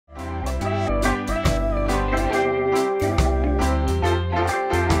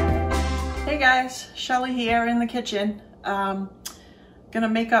guys, Shelly here in the kitchen. Gonna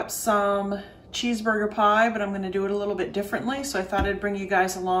make up some cheeseburger pie, but I'm gonna do it a little bit differently, so I thought I'd bring you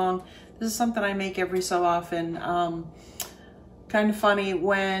guys along. This is something I make every so often. Kind of funny,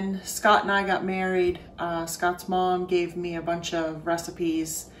 when Scott and I got married, Scott's mom gave me a bunch of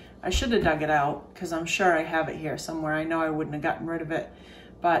recipes. I should have dug it out because I'm sure I have it here somewhere. I know I wouldn't have gotten rid of it.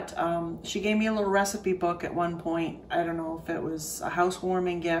 But she gave me a little recipe book at one point. I don't know if it was a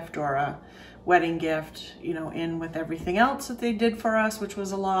housewarming gift or a wedding gift, you know, in with everything else that they did for us, which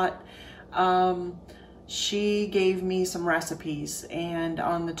was a lot. She gave me some recipes, and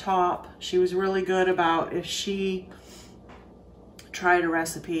on the top, she was really good about if she tried a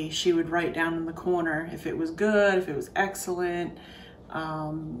recipe, she would write down in the corner if it was good, if it was excellent.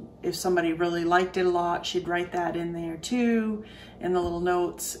 If somebody really liked it a lot, she'd write that in there too, in the little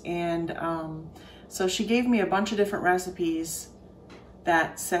notes. And so she gave me a bunch of different recipes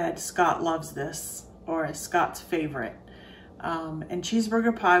that said Scott loves this, or Scott's favorite. And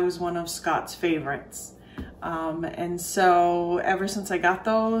cheeseburger pie was one of Scott's favorites. And so ever since I got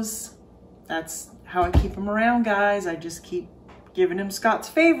those, that's how I keep them around, guys. I just keep giving him Scott's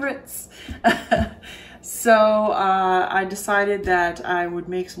favorites. So I decided that I would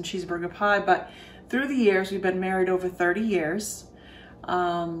make some cheeseburger pie, but through the years, we've been married over 30 years,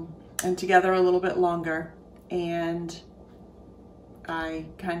 and together a little bit longer, and I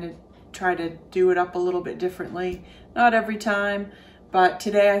kind of try to do it up a little bit differently. Not every time, but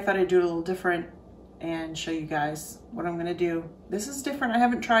today I thought I'd do it a little different and show you guys what I'm gonna do. This is different. I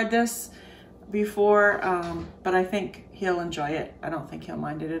haven't tried this before, but I think he'll enjoy it. I don't think he'll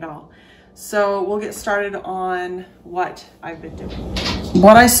mind it at all. So we'll get started on what I've been doing.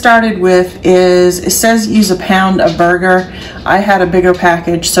 What I started with is, it says use a pound of burger. I had a bigger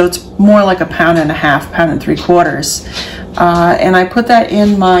package, so it's more like a pound and a half, pound and 3/4. And I put that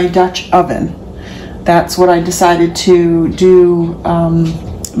in my Dutch oven. That's what I decided to do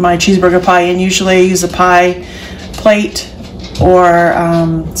my cheeseburger pie in. Usually I use a pie plate or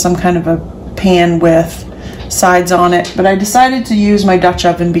some kind of a pan with sides on it, but I decided to use my Dutch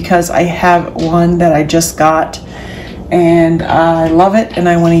oven because I have one that I just got and I love it and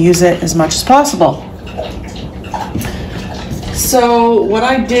I want to use it as much as possible. So what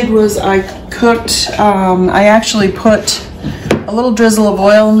I did was I cooked, I actually put a little drizzle of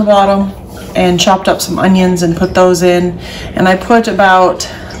oil in the bottom and chopped up some onions and put those in, and I put about,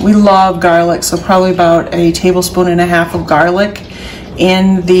 we love garlic, so probably about a tablespoon and a half of garlic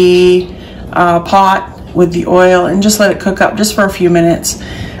in the pot with the oil, and just let it cook up just for a few minutes.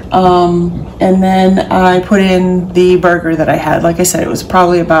 And then I put in the burger that I had. Like I said, it was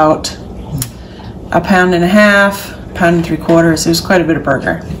probably about a pound and a half, pound and 3/4. It was quite a bit of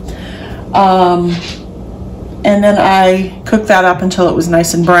burger. And then I cooked that up until it was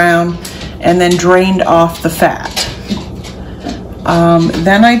nice and brown, and then drained off the fat.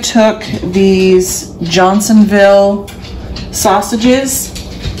 Then I took these Johnsonville sausages.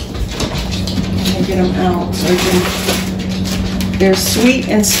 Get them out so I can, they're sweet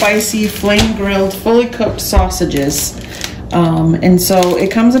and spicy, flame grilled, fully cooked sausages. And so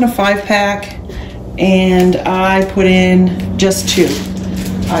it comes in a 5-pack, and I put in just 2.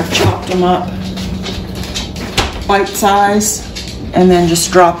 I've chopped them up bite size and then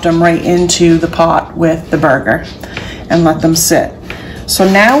just dropped them right into the pot with the burger and let them sit. So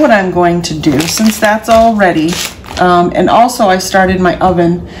now what I'm going to do, since that's all ready, and also I started my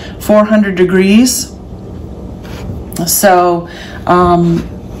oven 400 degrees. So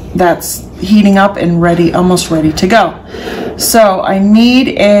that's heating up and ready, almost ready to go. So I need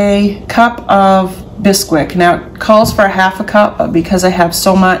a cup of Bisquick. Now it calls for a half a cup, but because I have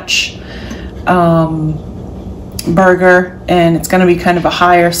so much burger and it's gonna be kind of a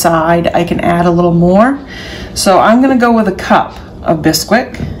higher side, I can add a little more. So I'm gonna go with a cup of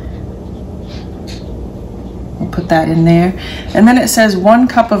Bisquick. Put that in there, and then it says 1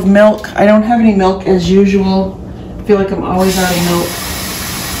 cup of milk. I don't have any milk as usual. I feel like I'm always out of milk,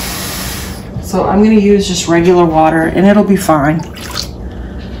 so I'm going to use just regular water and it'll be fine.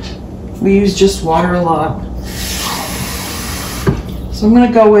 We use just water a lot, so I'm going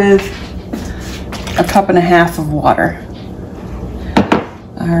to go with a cup and a half of water.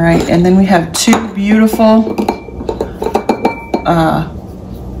 All right, and then we have 2 beautiful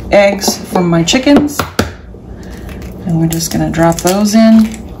eggs from my chickens. And we're just gonna drop those in.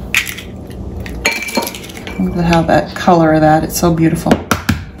 Look at how that color of that, it's so beautiful.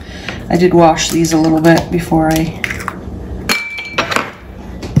 I did wash these a little bit before I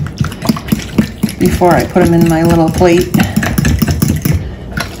put them in my little plate.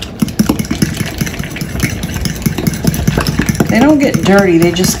 They don't get dirty,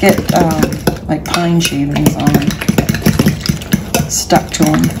 they just get like pine shavings on them, stuck to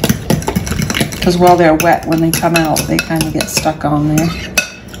them. Because while they're wet, when they come out, they kind of get stuck on there.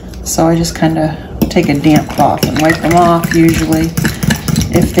 So I just kind of take a damp cloth and wipe them off, usually,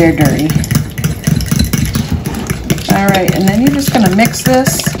 if they're dirty. All right, and then you're just gonna mix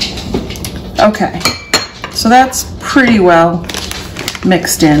this. Okay, so that's pretty well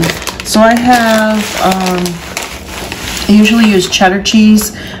mixed in. So I have, I usually use cheddar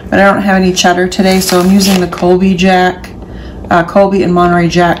cheese, but I don't have any cheddar today, so I'm using the Colby and Monterey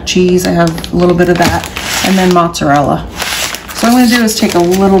Jack cheese. I have a little bit of that, and then mozzarella. So what I'm gonna do is take a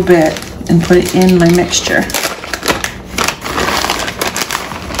little bit and put it in my mixture.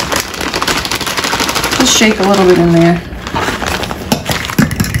 Just shake a little bit in there.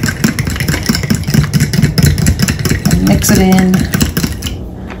 And mix it in.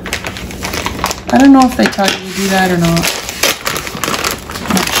 I don't know if they taught you to do that or not.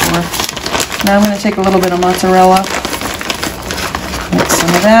 I'm not sure. Now I'm going to take a little bit of mozzarella. Mix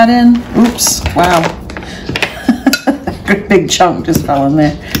some of that in. Oops, wow. Good big chunk just fell in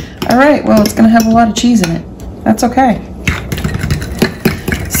there. All right, well, it's going to have a lot of cheese in it. That's okay.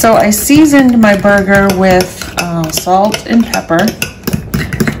 So I seasoned my burger with salt and pepper,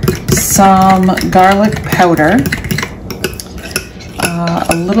 some garlic powder,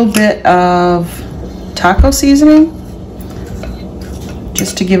 a little bit of taco seasoning,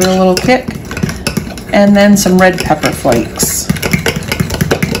 just to give it a little kick, and then some red pepper flakes.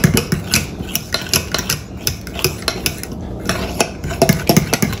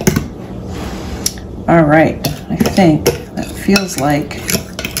 All right, I think that feels like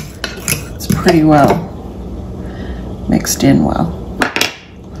it's pretty well mixed in well.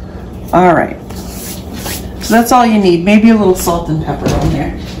 All right, so that's all you need. Maybe a little salt and pepper on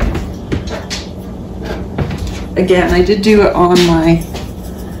there. Again, I did do it on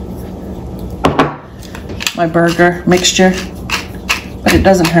my burger mixture, but it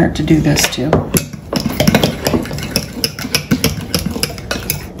doesn't hurt to do this too.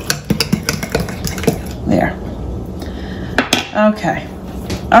 There. Okay.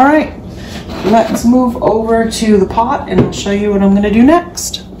 All right. Let's move over to the pot and I'll show you what I'm going to do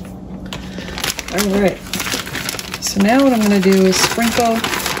next. All right. So now what I'm going to do is sprinkle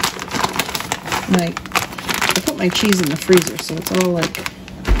I put my cheese in the freezer, so it's all like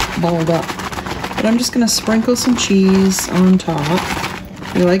balled up. But I'm just going to sprinkle some cheese on top.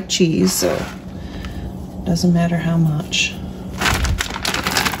 We like cheese, so it doesn't matter how much.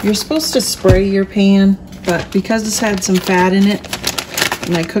 You're supposed to spray your pan, but because this had some fat in it,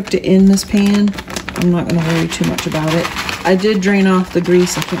 and I cooked it in this pan, I'm not going to worry too much about it. I did drain off the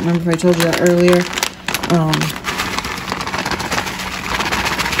grease. I can't remember if I told you that earlier.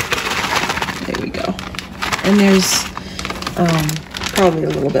 There we go. And there's probably a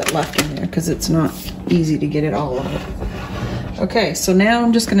little bit left in there because it's not easy to get it all out. Okay, so now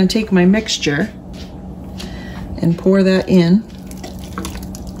I'm just going to take my mixture and pour that in.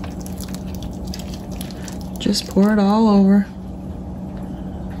 Just pour it all over.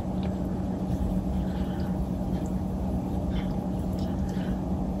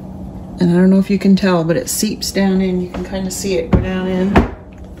 And I don't know if you can tell, but it seeps down in. You can kind of see it go down in.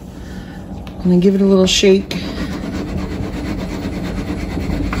 And then give it a little shake.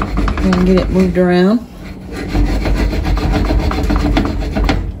 And get it moved around.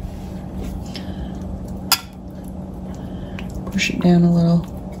 Push it down a little.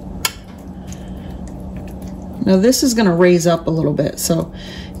 Now this is going to raise up a little bit, so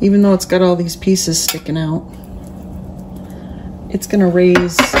even though it's got all these pieces sticking out, it's going to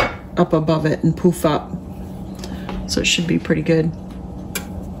raise up above it and poof up. So it should be pretty good.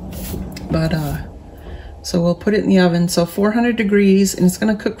 But so we'll put it in the oven, so 400 degrees, and it's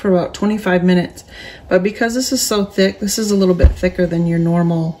going to cook for about 25 minutes. But because this is so thick, this is a little bit thicker than your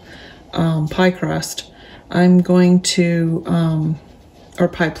normal pie crust, I'm going to, or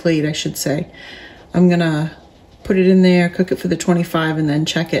pie plate I should say, I'm gonna put it in there, cook it for the 25, and then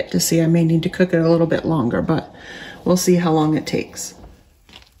check it to see. I may need to cook it a little bit longer, but we'll see how long it takes.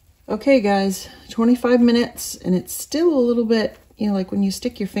 Okay guys, 25 minutes, and it's still a little bit, you know, like when you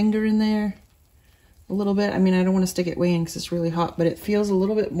stick your finger in there a little bit. I mean, I don't want to stick it way in because it's really hot, but it feels a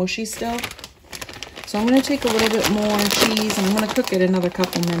little bit mushy still. So I'm going to take a little bit more cheese, and I'm going to cook it another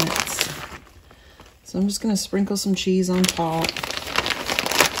couple minutes. So I'm just going to sprinkle some cheese on top.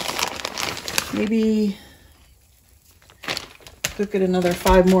 Maybe cook it another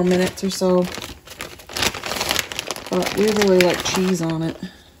 5 more minutes or so. But we really like cheese on it.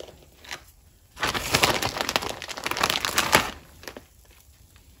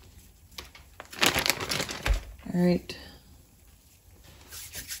 All right.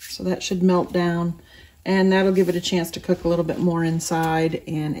 So So that should melt down, and that'll give it a chance to cook a little bit more inside,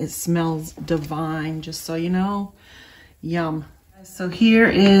 and it smells divine, just so you know. Yum. So here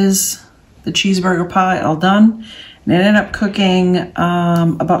is the cheeseburger pie all done, and it ended up cooking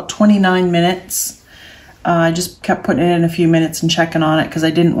about 29 minutes. I just kept putting it in a few minutes and checking on it because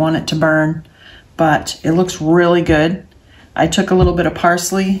I didn't want it to burn, but it looks really good. I took a little bit of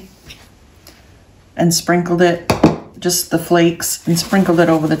parsley and sprinkled it, just the flakes, and sprinkled it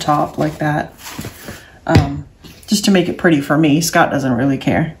over the top like that, just to make it pretty for me. Scott doesn't really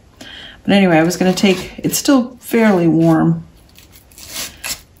care. But anyway, I was gonna take, it's still fairly warm,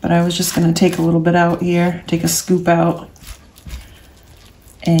 but I was just gonna take a little bit out here, take a scoop out,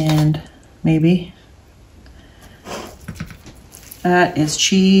 and maybe. That is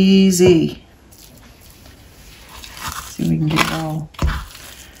cheesy. Let's see if we can get it all.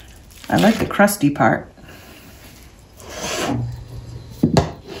 I like the crusty part. A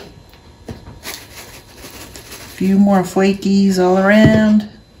few more flakies all around.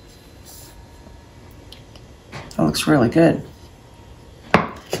 That looks really good.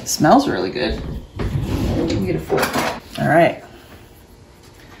 It smells really good. Let me get a fork. All right.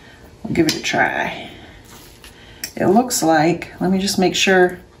 We'll give it a try. It looks like, let me just make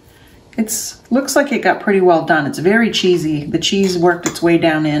sure. Looks like it got pretty well done. It's very cheesy. The cheese worked its way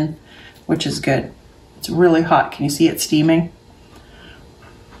down in, which is good. It's really hot. Can you see it steaming?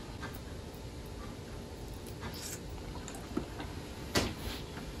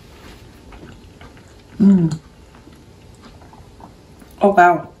 Oh,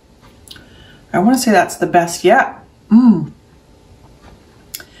 wow. I want to say that's the best yet. It's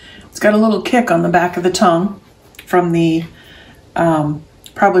got a little kick on the back of the tongue from the,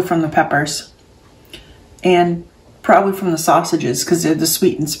 probably from the peppers, and probably from the sausages, because they're the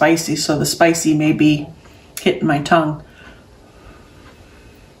sweet and spicy, so the spicy may be hitting my tongue.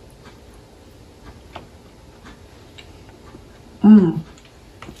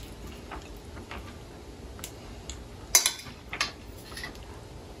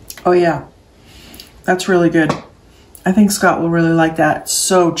 Oh yeah, that's really good. I think Scott will really like that. It's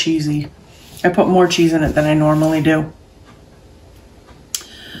so cheesy. I put more cheese in it than I normally do.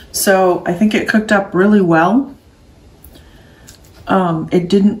 So I think it cooked up really well. It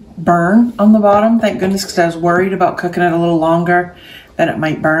didn't burn on the bottom, thank goodness, because I was worried about cooking it a little longer that it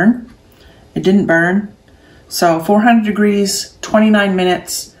might burn. It didn't burn. So 400 degrees, 29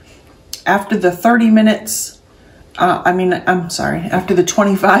 minutes. After the 30 minutes, after the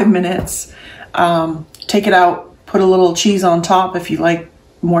 25 minutes, take it out, put a little cheese on top if you like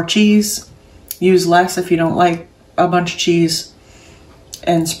more cheese. Use less if you don't like a bunch of cheese,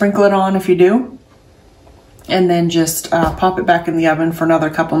 and sprinkle it on if you do. And then just pop it back in the oven for another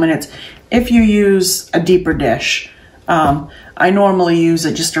couple minutes. If you use a deeper dish, I normally use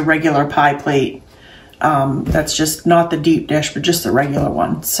just a regular pie plate. That's just not the deep dish, but just the regular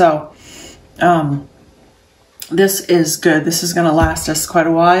one. So this is good. This is gonna last us quite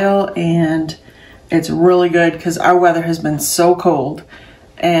a while, and it's really good because our weather has been so cold.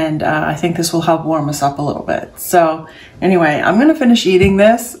 And I think this will help warm us up a little bit. So anyway, I'm gonna finish eating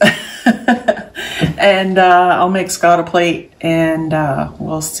this and I'll make Scott a plate, and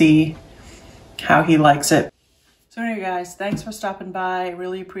we'll see how he likes it. So anyway guys, thanks for stopping by. I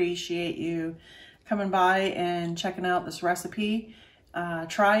really appreciate you coming by and checking out this recipe.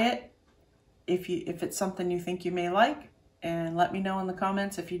 Try it if it's something you think you may like, and let me know in the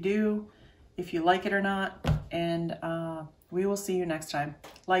comments if you do, if you like it or not, and we will see you next time.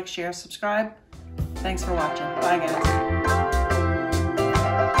 Like, share, subscribe. Thanks for watching. Bye, guys.